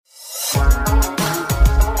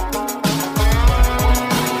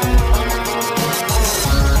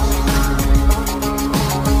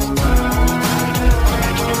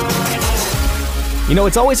You know,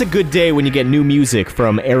 it's always a good day when you get new music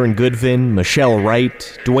from Aaron Goodvin, Michelle Wright,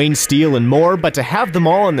 Dwayne Steele, and more, but to have them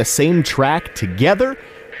all on the same track together,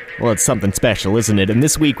 well, it's something special, isn't it? And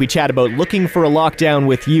this week we chat about Looking for a Lockdown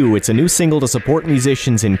with You. It's a new single to support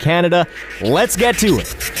musicians in Canada. Let's get to it.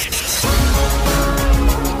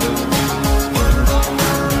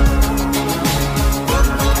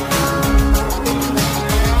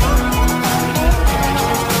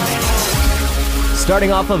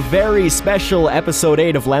 Starting off a very special episode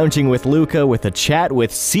 8 of Lounging with Luca with a chat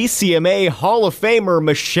with CCMA Hall of Famer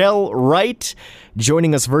Michelle Wright,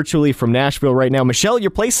 joining us virtually from Nashville right now. Michelle,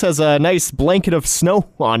 your place has a nice blanket of snow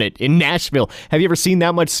on it in Nashville. Have you ever seen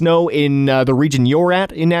that much snow in the region you're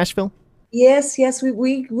at in Nashville? Yes,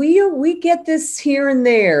 we get this here and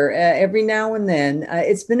there every now and then.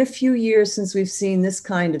 It's been a few years since we've seen this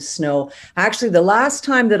kind of snow. Actually, the last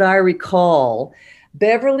time that I recall,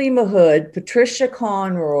 Beverly Mahood, Patricia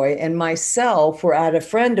Conroy, and myself were at a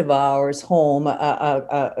friend of ours' home,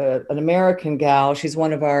 an American gal. She's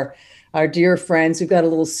one of our dear friends. We've got a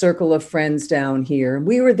little circle of friends down here.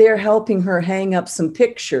 We were there helping her hang up some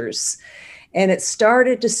pictures. And it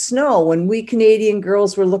started to snow, and we Canadian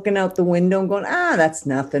girls were looking out the window and going, that's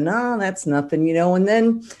nothing. That's nothing, And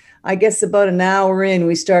then I guess about an hour in,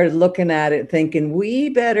 we started looking at it thinking, we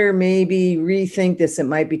better maybe rethink this. It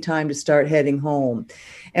might be time to start heading home.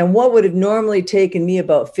 And what would have normally taken me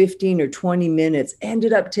about 15 or 20 minutes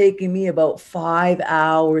ended up taking me about 5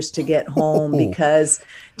 hours to get home because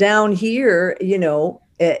down here,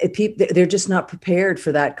 they're just not prepared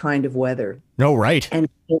for that kind of weather. No, right. And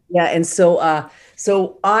so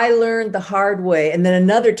I learned the hard way. And then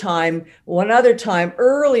one other time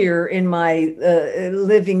earlier in my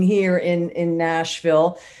living here in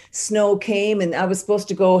Nashville, snow came and I was supposed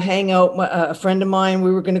to go hang out. A friend of mine,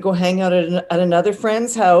 we were going to go hang out at another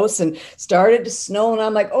friend's house, and started to snow. And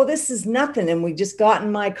I'm like, this is nothing. And we just got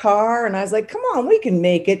in my car and I was like, come on, we can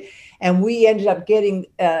make it. And we ended up getting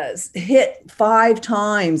hit 5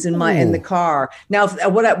 times in the car. Now,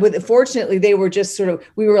 fortunately, they were just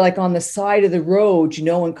we were like on the side of the road,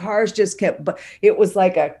 and cars just kept, but it was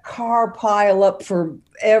like a car pile up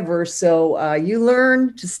forever. So you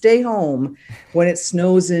learn to stay home when it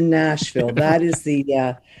snows in Nashville. That is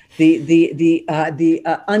the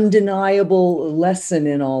undeniable lesson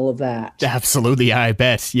in all of that. Absolutely, I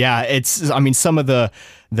bet. Yeah, some of the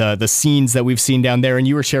scenes that we've seen down there, and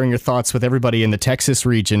you were sharing your thoughts with everybody in the Texas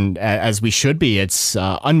region, as we should be. It's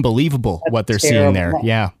unbelievable what they're seeing there.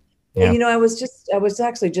 Yeah. Well, I was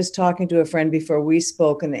actually just talking to a friend before we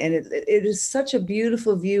spoke, and it is such a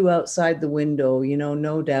beautiful view outside the window,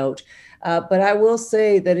 no doubt. But I will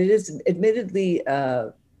say that it is admittedly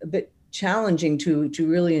a bit challenging to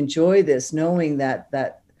really enjoy this, knowing that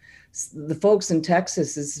the folks in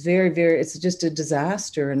Texas is very, very, it's just a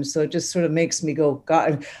disaster. And so it just sort of makes me go,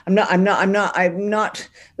 God, I'm not,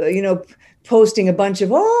 posting a bunch of,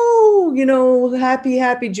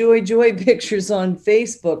 happy, joy pictures on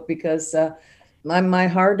Facebook because my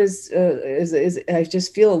heart is I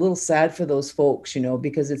just feel a little sad for those folks,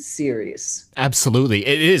 because it's serious. Absolutely.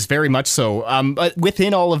 It is very much so. But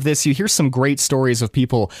within all of this, you hear some great stories of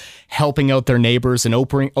people helping out their neighbors and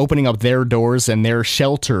opening up their doors and their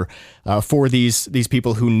shelter for these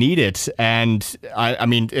people who need it. And I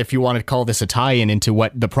mean, if you want to call this a tie-in into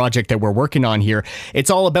what the project that we're working on here, it's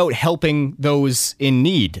all about helping those in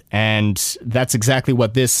need. And that's exactly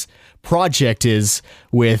what this project is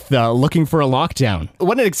with Looking for a Lockdown.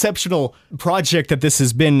 What an exceptional project that this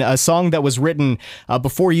has been, a song that was written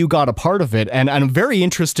before you got a part of it. And I'm very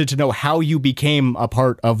interested to know how you became a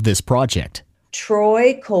part of this project.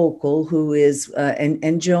 Troy Kokel, who is, and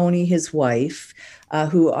Joni, his wife,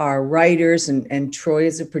 who are writers, and Troy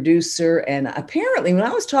is a producer. And apparently when I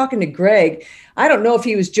was talking to Greg, I don't know if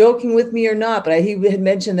he was joking with me or not, but he had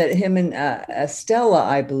mentioned that him and Stella,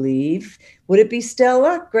 I believe, would it be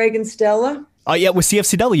Stella, Greg and Stella? Yeah, with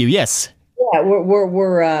CFCW, yes. Yeah,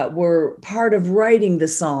 we're part of writing the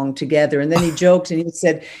song together. And then he joked and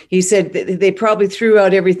he said they probably threw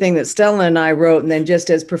out everything that Stella and I wrote, and then just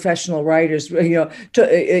as professional writers, use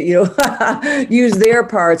their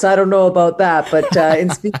parts. I don't know about that, but in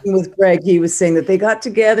speaking with Greg, he was saying that they got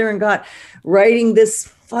together and got writing this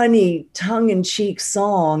funny tongue-in-cheek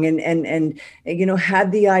song, and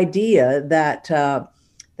had the idea that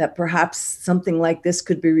perhaps something like this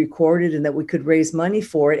could be recorded and that we could raise money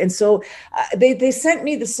for it. And so they sent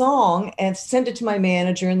me the song and sent it to my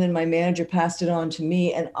manager, and then my manager passed it on to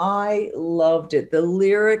me, and I loved it. The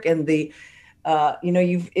lyric and the,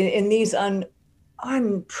 you've in these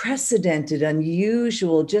unprecedented,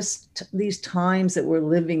 unusual, just these times that we're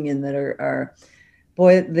living in that are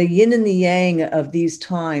boy, the yin and the yang of these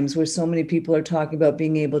times where so many people are talking about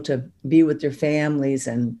being able to be with their families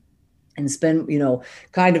and spend,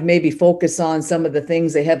 kind of maybe focus on some of the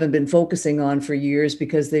things they haven't been focusing on for years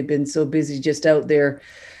because they've been so busy just out there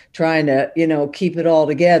trying to, keep it all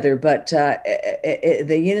together. But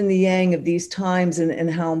the yin and the yang of these times and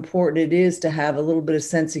how important it is to have a little bit of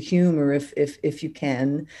sense of humor if you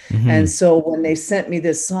can. Mm-hmm. And so when they sent me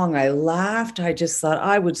this song, I laughed. I just thought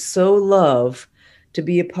I would so love to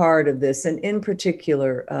be a part of this. And in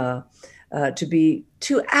particular,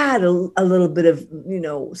 to add a little bit of,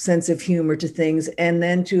 sense of humor to things, and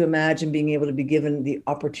then to imagine being able to be given the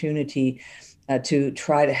opportunity to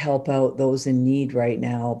try to help out those in need right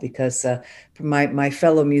now, because my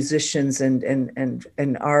fellow musicians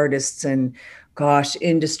and artists and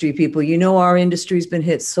industry people, our industry's been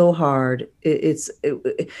hit so hard. It's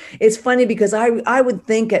funny because I would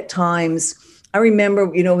think at times, I remember,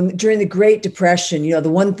 during the Great Depression, the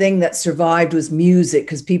one thing that survived was music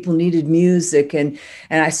because people needed music. And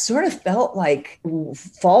I sort of felt like,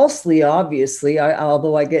 falsely, obviously,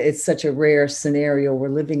 although I get it's such a rare scenario we're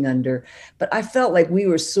living under, but I felt like we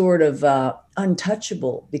were sort of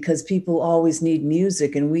untouchable because people always need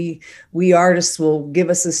music. And we artists will give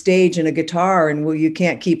us a stage and a guitar and you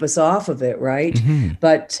can't keep us off of it, right? Mm-hmm.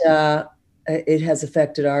 But it has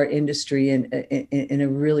affected our industry in a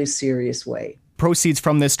really serious way. Proceeds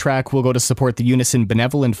from this track will go to support the Unison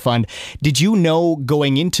Benevolent Fund. Did you know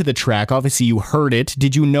going into the track, obviously you heard it,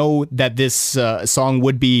 did you know that this song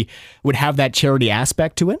would have that charity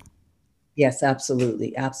aspect to it? Yes,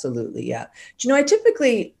 absolutely. Absolutely. Yeah. I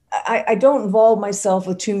typically, I don't involve myself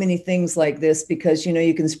with too many things like this because,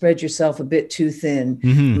 you can spread yourself a bit too thin,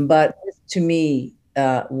 mm-hmm. But to me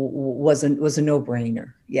was a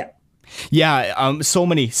no-brainer. Yeah. Yeah, so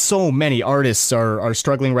many artists are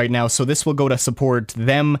struggling right now, so this will go to support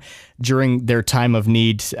them during their time of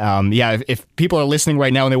need. If people are listening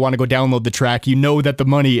right now and they want to go download the track, that the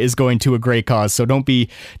money is going to a great cause. So don't be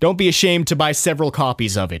ashamed to buy several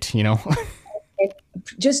copies of it.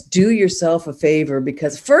 Just do yourself a favor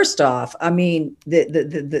because first off, I mean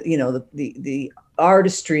the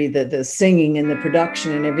artistry, the singing and the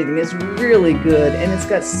production and everything is really good, and it's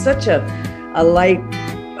got such a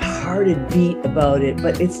light-hearted beat about it,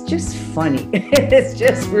 but it's just funny. It's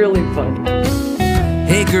just really funny.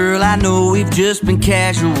 Hey girl, I know we've just been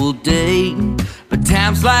casual dating, but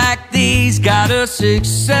times like these got us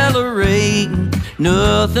accelerating.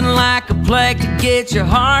 Nothing like a plague to get your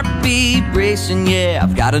heartbeat racing. Yeah,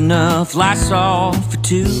 I've got enough Lysol for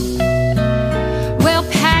two. Well,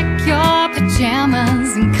 pack your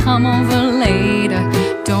pajamas and come over later.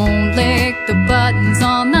 Don't lick the buttons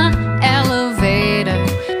on the elevator.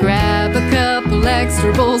 Grab a couple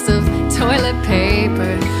extra rolls of toilet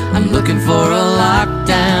paper. I'm looking for a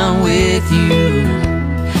lockdown with you.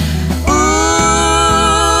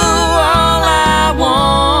 Ooh, all I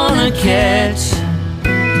wanna catch.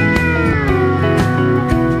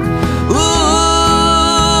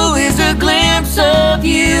 Ooh, is a glimpse of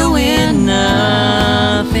you in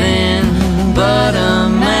nothing but a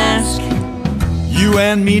mask. You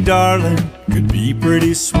and me, darling, could be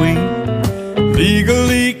pretty sweet.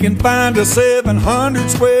 Legally confined to 700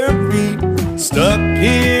 square feet. Stuck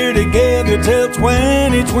here together till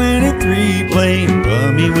 2023. Playing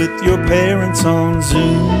rummy with your parents on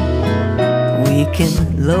Zoom. We can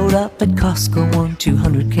load up at Costco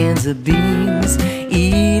 1-200 cans of beans.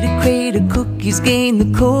 Eat a crate of cookies, gain the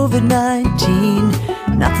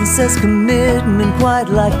COVID-19. Nothing says commitment quite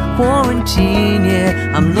like quarantine.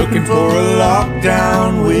 Yeah, I'm looking for a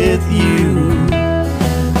lockdown with you.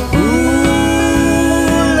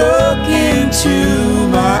 Into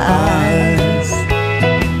my eyes.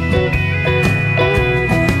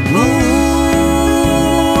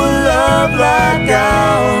 Ooh, love like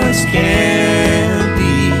ours can't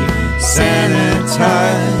be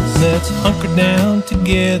sanitized. Let's hunker down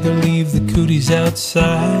together, leave the cooties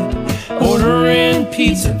outside. Ordering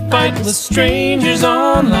pizza, fight with strangers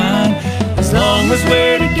online. As long as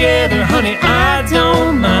we're together, honey, I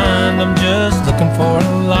don't mind. I'm just looking for a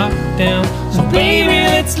lockdown. So baby,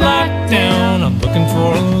 let's lock down. I'm looking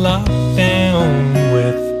for a lockdown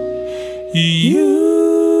with you.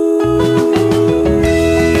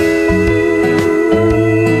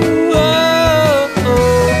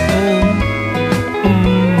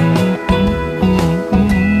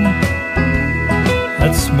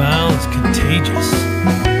 That smile is contagious.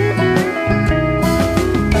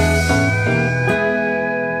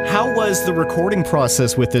 Was the recording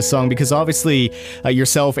process with this song? Because obviously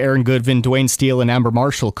yourself, Aaron Goodvin, Dwayne Steele, and Amber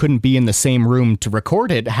Marshall couldn't be in the same room to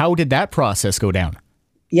record it. How did that process go down?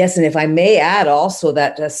 Yes, and if I may add also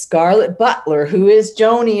that Scarlett Butler, who is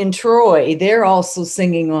Joni and Troy, they're also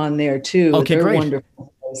singing on there too. Okay, they're great.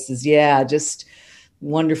 Wonderful voices. Yeah, just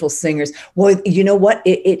wonderful singers. Well, you know what?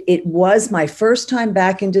 It was my first time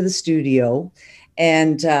back into the studio.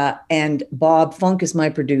 And Bob Funk is my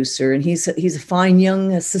producer, and he's a fine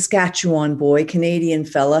young Saskatchewan boy, Canadian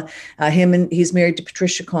fella. He's married to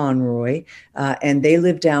Patricia Conroy, and they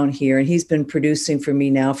live down here. And he's been producing for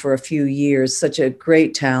me now for a few years. Such a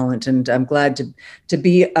great talent, and I'm glad to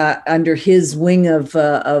be under his wing.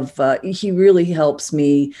 He really helps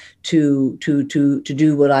me to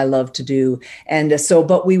do what I love to do. And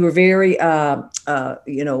but we were very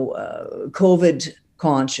COVID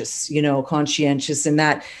conscientious in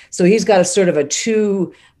that. So he's got a sort of a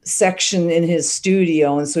 2 section in his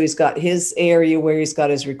studio. And so he's got his area where he's got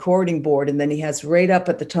his recording board. And then he has right up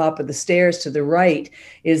at the top of the stairs to the right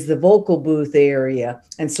is the vocal booth area.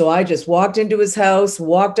 And so I just walked into his house,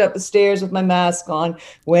 walked up the stairs with my mask on,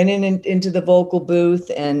 went into the vocal booth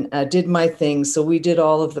and did my thing. So we did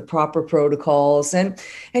all of the proper protocols and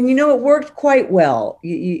it worked quite well,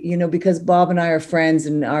 because Bob and I are friends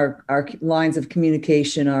and our lines of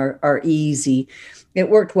communication are easy. It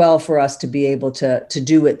worked well for us to be able to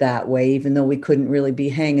do it that way, even though we couldn't really be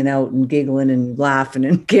hanging out and giggling and laughing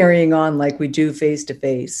and carrying on like we do face to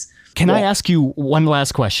face. Can I ask you one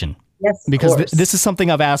last question? Yes, because this is something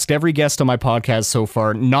I've asked every guest on my podcast so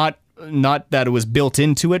far. Not that it was built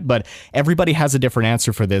into it, but everybody has a different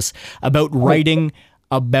answer for this about writing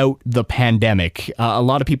about the pandemic. A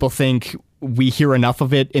lot of people think we hear enough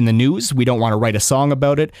of it in the news. We don't want to write a song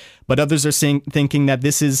about it. But others are thinking that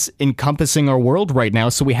this is encompassing our world right now,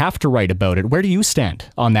 so we have to write about it. Where do you stand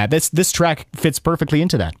on that? This track fits perfectly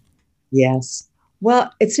into that. Yes.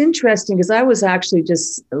 Well, it's interesting because I was actually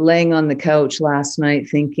just laying on the couch last night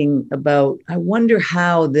thinking about, I wonder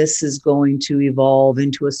how this is going to evolve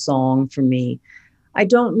into a song for me. I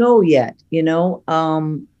don't know yet,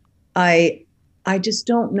 I just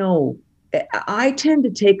don't know. I tend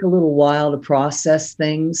to take a little while to process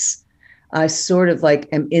things. I sort of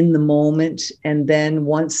am in the moment. And then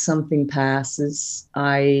once something passes,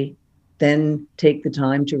 I then take the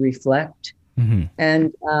time to reflect. Mm-hmm.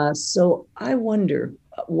 And so I wonder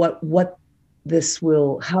how this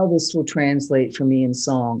will translate for me in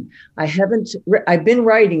song. I've been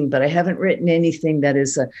writing, but I haven't written anything that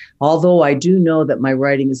is, although I do know that my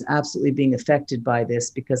writing is absolutely being affected by this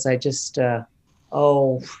because I just,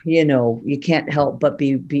 you can't help but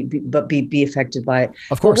be affected by it.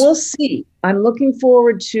 Of course. But we'll see. I'm looking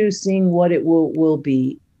forward to seeing what it will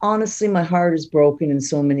be. Honestly, my heart is broken in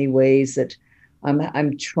so many ways that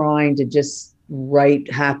I'm trying to just write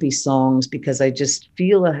happy songs because I just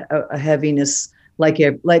feel a heaviness like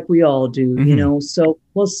we all do, mm-hmm. So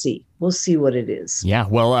we'll see. We'll see what it is. Yeah,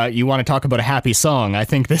 well, you want to talk about a happy song. I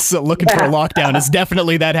think this Looking for a Lockdown is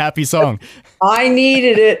definitely that happy song. I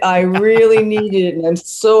needed it. I really needed it. And I'm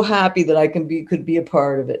so happy that I could be a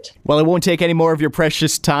part of it. Well, it won't take any more of your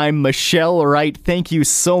precious time. Michelle Wright, thank you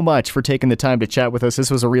so much for taking the time to chat with us. This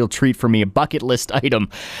was a real treat for me, a bucket list item.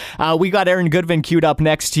 We got Aaron Goodvin queued up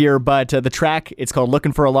next here, but the track, it's called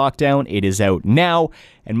Looking for a Lockdown. It is out now,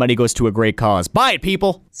 and money goes to a great cause. Buy it,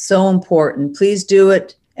 people. So important. Please do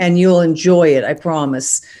it. And you'll enjoy it, I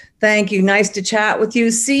promise. Thank you. Nice to chat with you.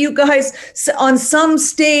 See you guys on some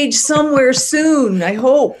stage somewhere soon, I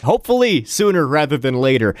hope. Hopefully sooner rather than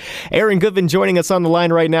later. Aaron Goodvin joining us on the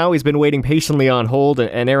line right now. He's been waiting patiently on hold.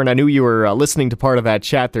 And Aaron, I knew you were listening to part of that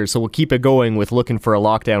chat there, so we'll keep it going with Looking for a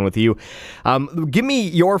Lockdown with you. Give me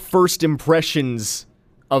your first impressions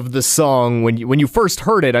of the song when you first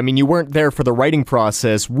heard it. I mean, you weren't there for the writing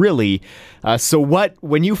process, really. So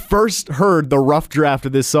when you first heard the rough draft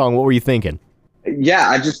of this song, what were you thinking?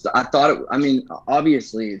 Yeah, I thought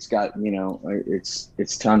obviously it's got,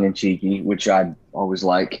 it's tongue in cheeky, which I always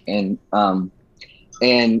like. And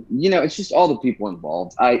it's just all the people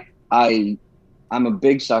involved. I'm a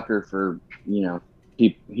big sucker for,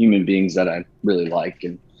 human beings that I really like.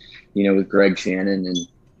 And, with Greg Shannon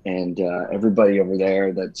and everybody over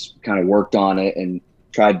there that's kind of worked on it and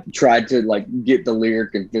tried to get the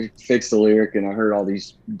lyric and fix the lyric. And I heard all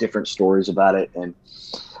these different stories about it. And,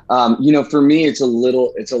 for me, it's a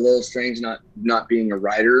little strange not being a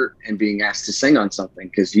writer and being asked to sing on something.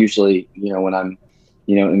 Cause usually, when I'm,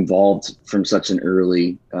 involved from such an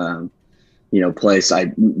early, place,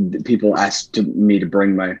 people ask me to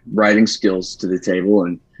bring my writing skills to the table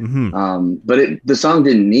and, mm-hmm. But the song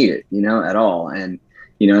didn't need it, at all. And,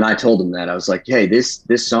 and I told them that I was like, hey, this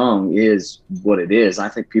song is what it is. I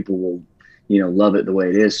think people will, love it the way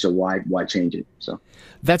it is. So why change it? So.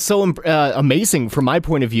 That's so amazing from my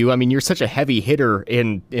point of view. I mean, you're such a heavy hitter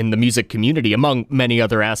in the music community, among many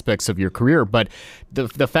other aspects of your career. But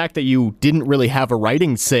the fact that you didn't really have a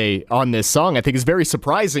writing say on this song, I think, is very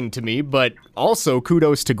surprising to me. But also,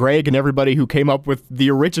 kudos to Greg and everybody who came up with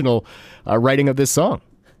the original writing of this song.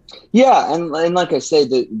 Yeah, and like I say,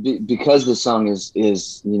 because the song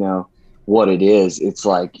is what it is. It's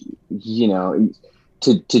like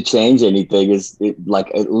To change anything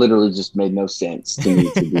it literally just made no sense to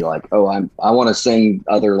me to be like, oh, I want to sing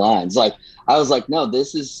other lines. Like I was like, no,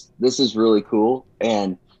 this is really cool.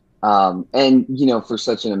 And for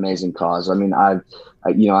such an amazing cause. I mean, I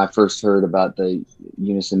first heard about the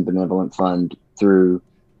Unison Benevolent Fund through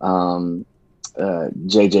JJ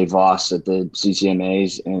Voss at the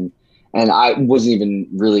CCMAs. And I wasn't even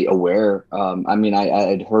really aware. I mean, I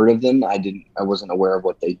had heard of them. I wasn't aware of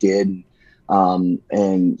what they did. And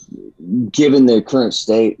given the current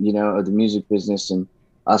state, of the music business and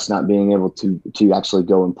us not being able to actually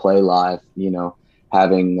go and play live,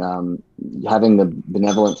 having the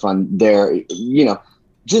Benevolent Fund there,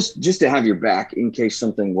 just to have your back in case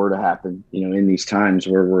something were to happen, in these times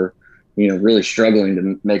where we're, really struggling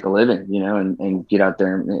to make a living, and get out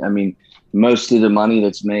there. I mean, most of the money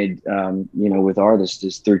that's made, with artists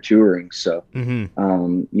is through touring. So,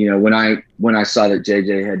 when I saw that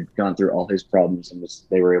JJ had gone through all his problems and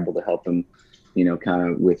they were able to help him, kind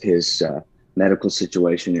of with his medical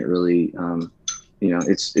situation, it really,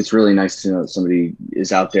 it's really nice to know that somebody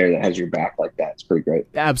is out there that has your back like that. It's pretty great.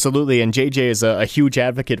 Absolutely. And JJ is a huge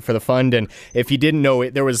advocate for the fund. And if you didn't know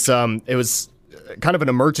it, it was kind of an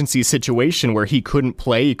emergency situation where he couldn't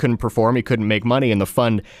play, he couldn't perform, he couldn't make money, and the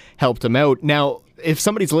fund helped him out. Now, if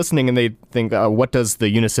somebody's listening and they think, what does the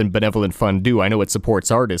Unison Benevolent Fund do? I know it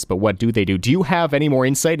supports artists, but what do they do? Do you have any more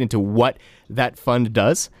insight into what that fund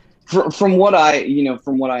does? From what I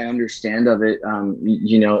understand of it,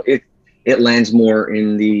 it lands more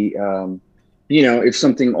in the, if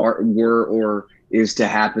something were or is to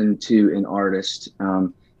happen to an artist,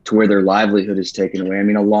 to where their livelihood is taken away. I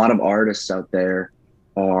mean, a lot of artists out there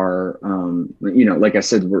are, like I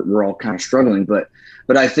said, we're all kind of struggling, but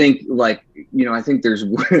I think I think there's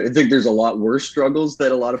a lot worse struggles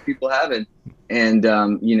that a lot of people have. And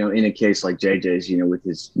in a case like JJ's, with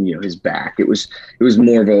his back, it was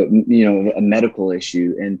more of a medical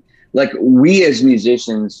issue. And like we as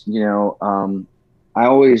musicians, I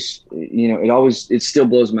always, it still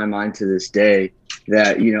blows my mind to this day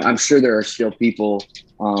that, I'm sure there are still people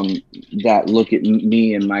that look at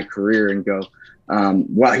me and my career and go,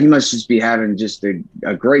 wow, he must just be having just a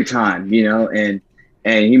great time,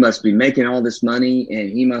 and he must be making all this money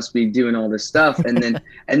and he must be doing all this stuff. And then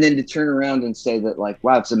to turn around and say that, like,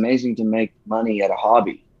 wow, it's amazing to make money at a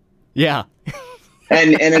hobby. Yeah.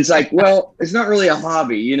 and it's like, well, it's not really a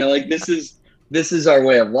hobby, like this is our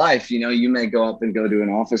way of life. You may go up and go to an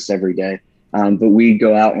office every day, but we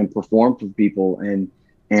go out and perform for people, and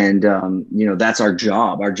that's our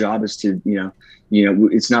job. Our job is to,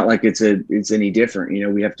 it's not like it's any different.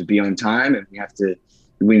 We have to be on time, and we got to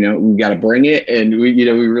bring it. And we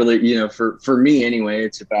really, for me anyway,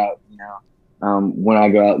 it's about, when I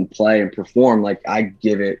go out and play and perform, like I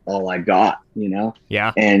give it all I got,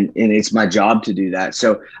 Yeah. And it's my job to do that.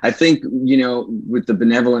 So I think, with the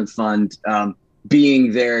Benevolent Fund,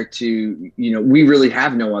 being there to, we really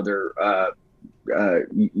have no other,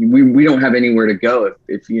 we don't have anywhere to go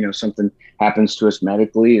if something happens to us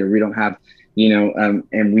medically, or we don't have,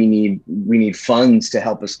 and we need funds to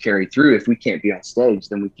help us carry through. If we can't be on stage,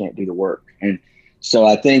 then we can't do the work. And so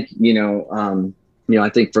I think, I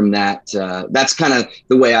think from that, that's kind of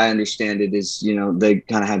the way I understand it is, they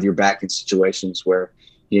kind of have your back in situations where,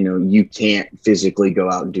 you can't physically go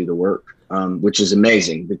out and do the work, which is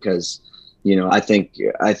amazing because, I think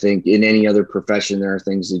in any other profession, there are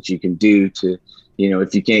things that you can do to,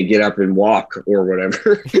 if you can't get up and walk or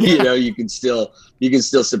whatever, you can still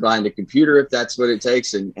sit behind a computer if that's what it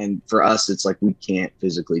takes. And for us, it's like, we can't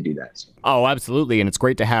physically do that. So. Oh, absolutely. And it's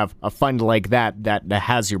great to have a fund like that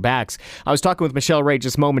has your backs. I was talking with Michelle Ray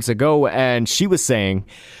just moments ago, and she was saying,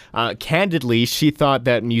 candidly, she thought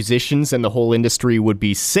that musicians and the whole industry would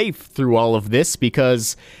be safe through all of this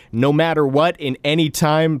because no matter what, in any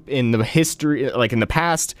time in the history, like in the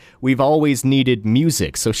past, we've always needed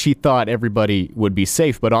music. So she thought everybody would be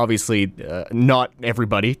safe, but obviously not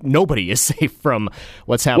everybody. Nobody is safe from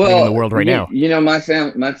what's happening in the world right now. My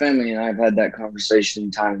family and I have had that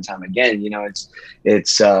conversation time and time again. It's if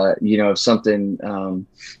something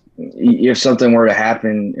were to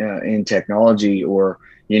happen in technology, or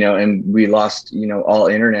and we lost, all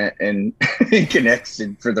internet and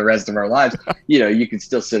connection for the rest of our lives, you can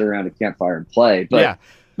still sit around a campfire and play,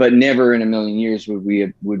 but never in a million years would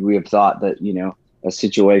we have thought that, a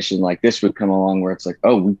situation like this would come along where it's like,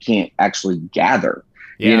 oh, we can't actually gather,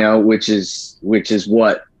 which is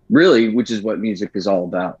what music is all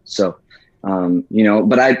about. So,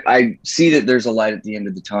 but I see that there's a light at the end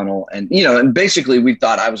of the tunnel, and, and basically we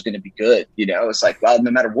thought I was going to be good. It's like, well,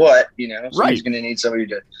 no matter what, somebody's going to need somebody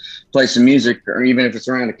to play some music, or even if it's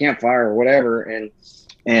around a campfire or whatever.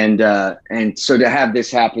 And so to have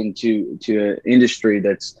this happen to an industry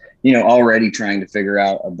that's, already trying to figure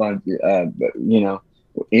out a bunch,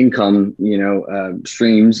 income,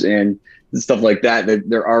 streams and stuff like that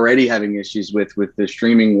they're already having issues with the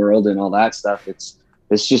streaming world and all that stuff. It's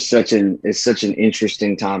just such an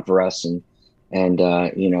interesting time for us. So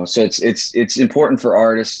it's important for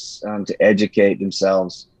artists to educate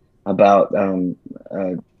themselves about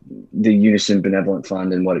the Unison Benevolent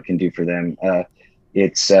Fund and what it can do for them.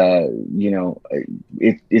 It's very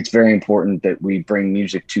important that we bring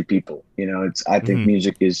music to people. I think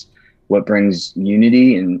music is what brings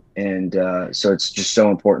unity, and so it's just so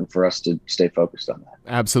important for us to stay focused on that.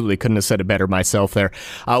 Absolutely. Couldn't have said it better myself there.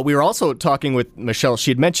 We were also talking with Michelle.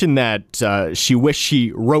 She had mentioned that she wished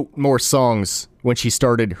she wrote more songs when she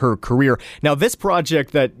started her career. Now, this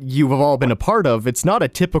project that you've all been a part of, it's not a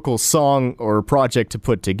typical song or project to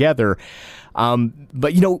put together.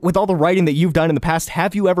 But, with all the writing that you've done in the past,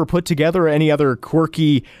 have you ever put together any other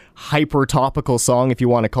quirky, hyper-topical song, if you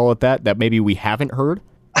want to call it that maybe we haven't heard?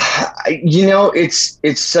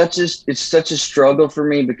 It's such a struggle for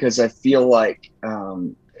me, because I feel like,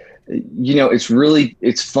 it's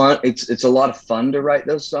fun. It's a lot of fun to write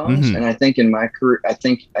those songs. And I think in my career, I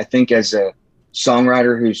think as a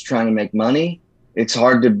songwriter who's trying to make money, it's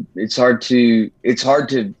hard to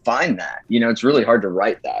find that, it's really hard to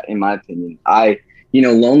write that, in my opinion.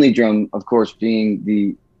 Lonely Drum, of course, being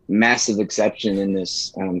the massive exception in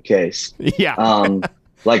this case. Yeah.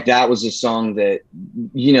 Like, that was a song that,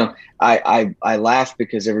 I laugh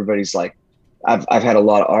because everybody's like, I've had a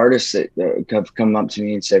lot of artists that have come up to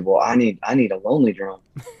me and said, well, I need a Lonely Drum.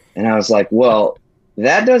 And I was like, well,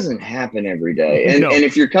 that doesn't happen every day. And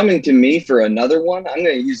if you're coming to me for another one, I'm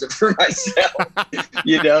going to use it for myself.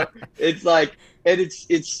 It's like, and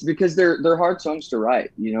it's because they're hard songs to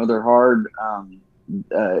write, they're hard.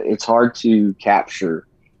 It's hard to capture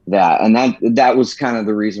that. And that was kind of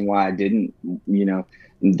the reason why I didn't,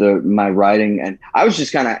 my writing, and I was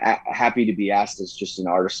just kind of happy to be asked as just an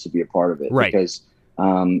artist to be a part of it, right? Because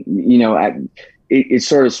it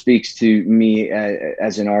sort of speaks to me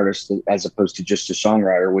as an artist, as opposed to just a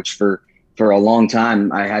songwriter, which for a long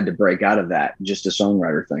time I had to break out of that, just a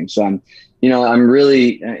songwriter thing. So I'm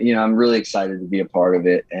really excited to be a part of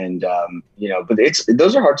it, and but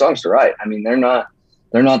those are hard songs to write. I mean, they're not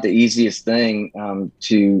the easiest thing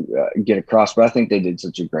to get across, but I think they did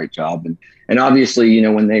such a great job. And obviously,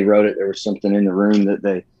 when they wrote it, there was something in the room that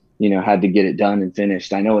they, had to get it done and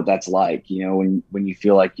finished. I know what that's like, when you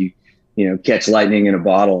feel like you catch lightning in a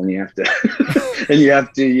bottle, and you have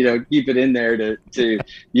to, keep it in there to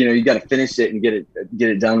you got to finish it and get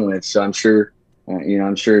it done with. So I'm sure,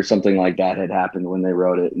 something like that had happened when they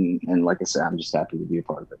wrote it. And like I said, I'm just happy to be a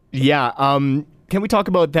part of it. Yeah. Can we talk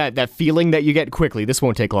about that feeling that you get quickly? This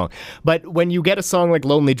won't take long. But when you get a song like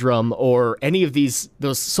Lonely Drum or any of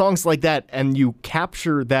those songs like that, and you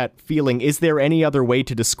capture that feeling, is there any other way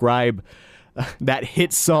to describe that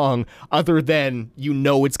hit song other than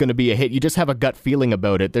it's going to be a hit? You just have a gut feeling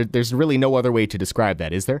about it. There's really no other way to describe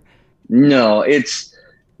that, is there? No,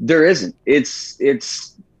 there isn't. It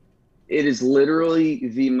is literally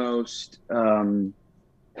the most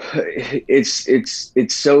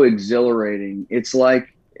it's so exhilarating. It's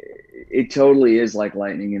like, it totally is like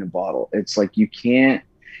lightning in a bottle. It's like, you can't,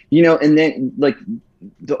 and then, like,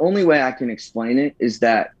 the only way I can explain it is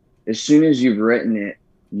that as soon as you've written it,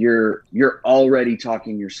 you're already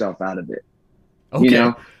talking yourself out of it.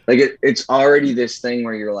 Okay. Like it's already this thing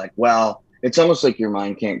where you're like, well, it's almost like your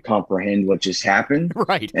mind can't comprehend what just happened.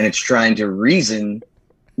 Right. And it's trying to reason,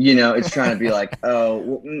 it's trying to be like, oh,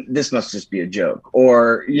 well, this must just be a joke,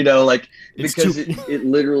 or, because it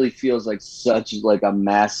literally feels like such like a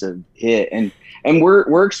massive hit. And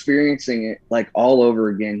we're experiencing it like all over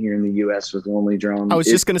again here in the US with Lonely Drum. I was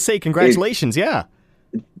just going to say, congratulations. Yeah.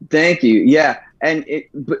 Thank you. Yeah. And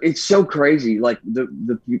it's so crazy. Like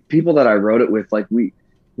the people that I wrote it with, like we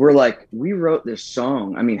wrote this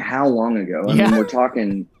song. I mean, how long ago? I mean, we're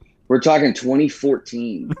talking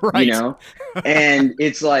 2014, right. And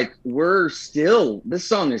it's like, this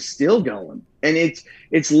song is still going, And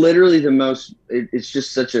it's literally the most, it's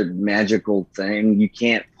just such a magical thing. You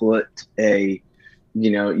can't put a,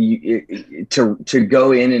 you know, to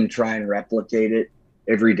go in and try and replicate it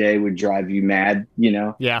every day would drive you mad, you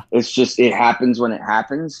know? Yeah. It's just, it happens when it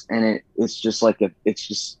happens. And it's just like it's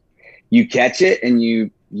just, you catch it and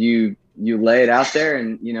you lay it out there,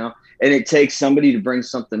 and, you know, and it takes somebody to bring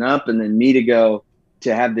something up, and then me to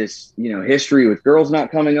have this, you know, history with girls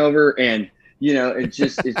not coming over, and, you know, it's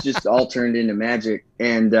just all turned into magic.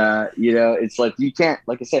 And, you know, it's like, you can't,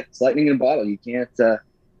 like I said, it's lightning in a bottle. You can't,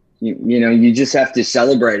 you know, you just have to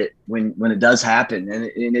celebrate it when it does happen.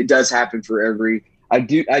 And it does happen for I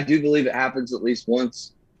do believe it happens at least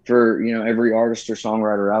once for, you know, every artist or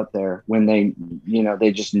songwriter out there, when they, you know,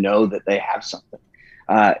 they just know that they have something.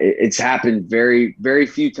 It's happened very, very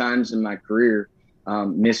few times in my career.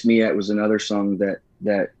 Miss Me Yet was another song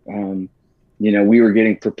that you know, we were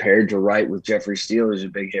getting prepared to write with Jeffrey Steele, who's a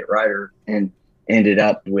big hit writer, and ended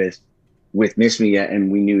up with Miss Me Yet,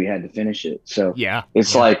 and we knew we had to finish it. So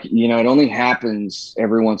it's like, you know, it only happens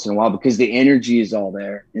every once in a while because the energy is all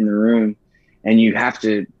there in the room, and you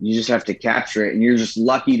just have to capture it. And you're just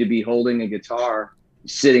lucky to be holding a guitar,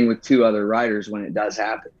 sitting with two other writers when it does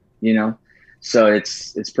happen, you know? So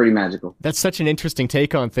it's pretty magical. That's such an interesting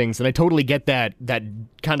take on things, and I totally get that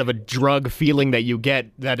kind of a drug feeling that you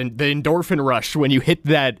get, the endorphin rush when you hit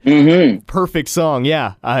that perfect song.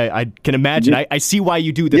 Yeah, I can imagine. I see why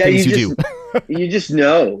you do the things you do. You just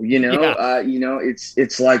know, you know. You know,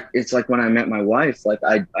 it's like when I met my wife. Like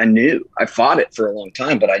I knew. I fought it for a long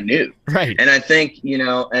time, but I knew. Right. And I think, you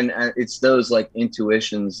know, and it's those like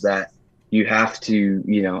intuitions that you have to,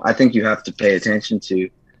 you know, I think you have to pay attention to.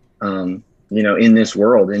 You know, in this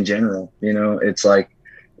world in general, you know, it's like,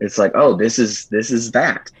 oh, this is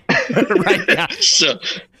that. Right. Yeah. So,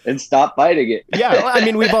 and stop fighting it. Yeah. Well, I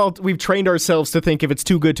mean, we've trained ourselves to think if it's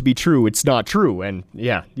too good to be true, it's not true. And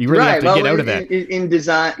yeah, you really have to get out of that. In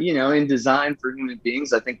design, you know, in design for human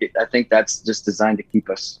beings, I think that's just designed to keep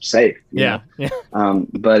us safe. You know?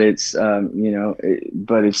 But it's, you know,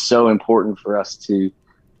 but it's so important for us to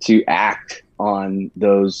act on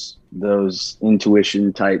those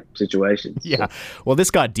intuition type situations. Yeah. Well,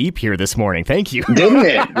 this got deep here this morning. Thank you. Didn't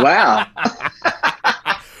it? Wow.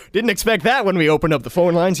 Didn't expect that when we opened up the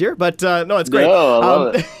phone lines here, but no, it's great. No, I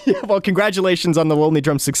love it. Well, congratulations on the Lonely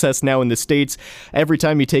Drum success now in the States. Every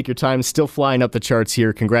time you take your time, still flying up the charts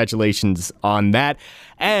here. Congratulations on that.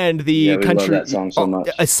 And the country. We love that song so much.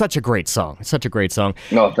 It's such a great song. It's such a great song.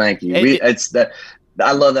 No, thank you.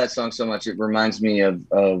 I love that song so much. It reminds me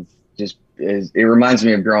of just. It reminds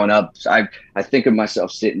me of growing up. I think of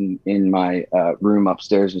myself sitting in my room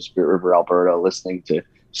upstairs in Spirit River, Alberta, listening to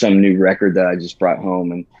some new record that I just brought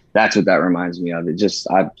home, and that's what that reminds me of. I just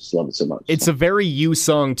love it so much. It's a very you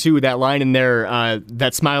song too. That line in there,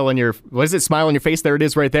 that smile on your, what is it? Smile on your face. There it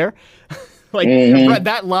is, right there. Like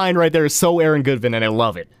that line right there is so Aaron Goodvin, and I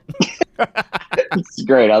love it. It's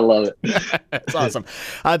great. I love it. It's awesome.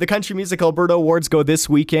 The Country Music Alberta Awards go this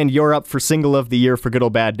weekend. You're up for Single of the Year for Good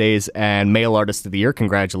Old Bad Days and Male Artist of the Year.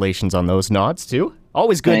 Congratulations on those nods too.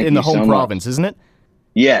 Always good in the home province, isn't it?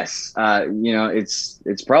 Yes. You know, it's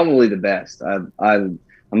probably the best.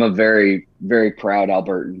 I'm a very, very proud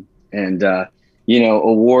Albertan, and you know,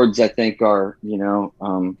 awards I think are, you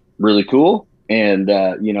know, really cool. And,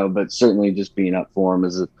 you know, but certainly just being up for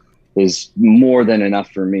them is more than enough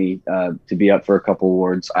for me to be up for a couple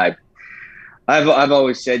awards. I've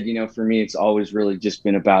always said, you know, for me, it's always really just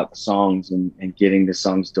been about the songs and getting the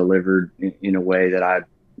songs delivered in a way that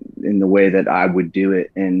I would do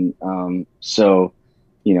it. And so,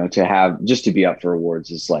 you know, to be up for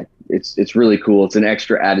awards is like, it's really cool. It's an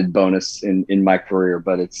extra added bonus in my career,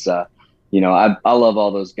 but it's, you know, I love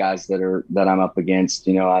all those guys that I'm up against,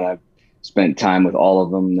 you know, and I've spent time with all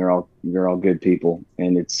of them. They're all good people,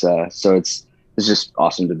 and it's just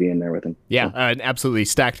awesome to be in there with them. Yeah, absolutely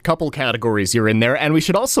stacked couple categories you're in there. And we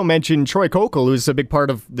should also mention Troy Kokel, who's a big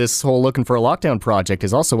part of this whole Looking for a Lockdown project,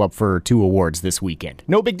 is also up for 2 awards this weekend.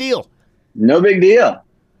 No big deal. No big deal.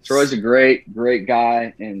 Troy's a great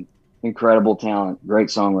guy and incredible talent, great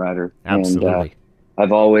songwriter. Absolutely.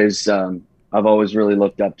 And I've always really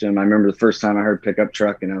looked up to him. I remember the first time I heard Pickup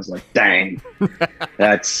Truck, and I was like, dang,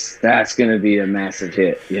 that's going to be a massive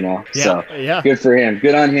hit, you know? Yeah, so good for him.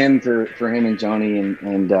 Good on him for him and Joni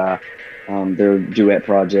and their duet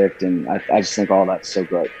project. And I just think all that's so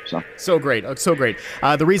great. So great. So great.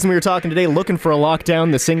 The reason we were talking today, Looking for a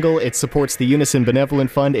Lockdown, the single, it supports the Unison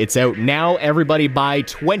Benevolent Fund. It's out now. Everybody buy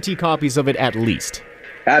 20 copies of it at least.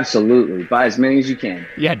 Absolutely. Buy as many as you can.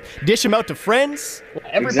 Yeah, dish them out to friends.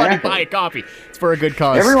 Everybody buy a copy. It's for a good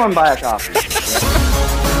cause. Everyone buy a copy. Yeah.